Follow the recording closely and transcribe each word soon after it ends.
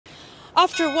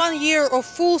After 1 year of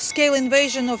full-scale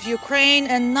invasion of Ukraine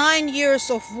and 9 years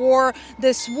of war,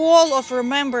 this wall of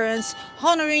remembrance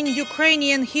honoring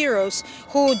Ukrainian heroes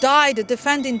who died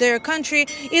defending their country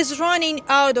is running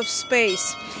out of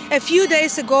space. A few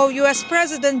days ago, US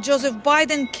President Joseph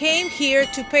Biden came here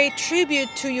to pay tribute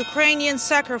to Ukrainian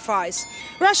sacrifice.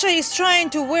 Russia is trying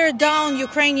to wear down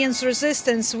Ukrainians'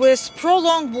 resistance with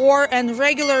prolonged war and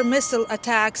regular missile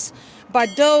attacks.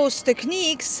 But those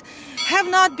techniques have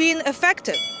not been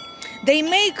effective. They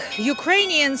make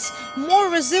Ukrainians more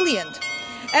resilient.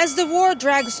 As the war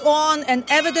drags on and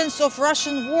evidence of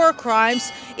Russian war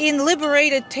crimes in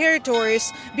liberated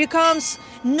territories becomes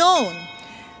known,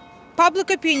 public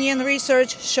opinion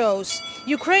research shows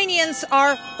Ukrainians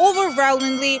are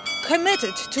overwhelmingly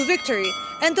committed to victory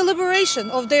and the liberation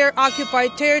of their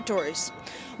occupied territories.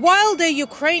 While the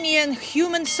Ukrainian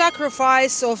human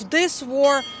sacrifice of this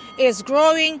war is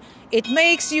growing, it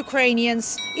makes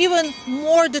Ukrainians even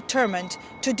more determined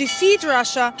to defeat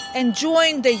Russia and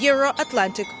join the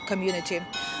Euro-Atlantic community.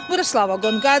 Myroslava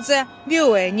Gongadze,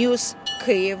 VOA News,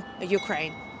 Kyiv,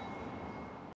 Ukraine.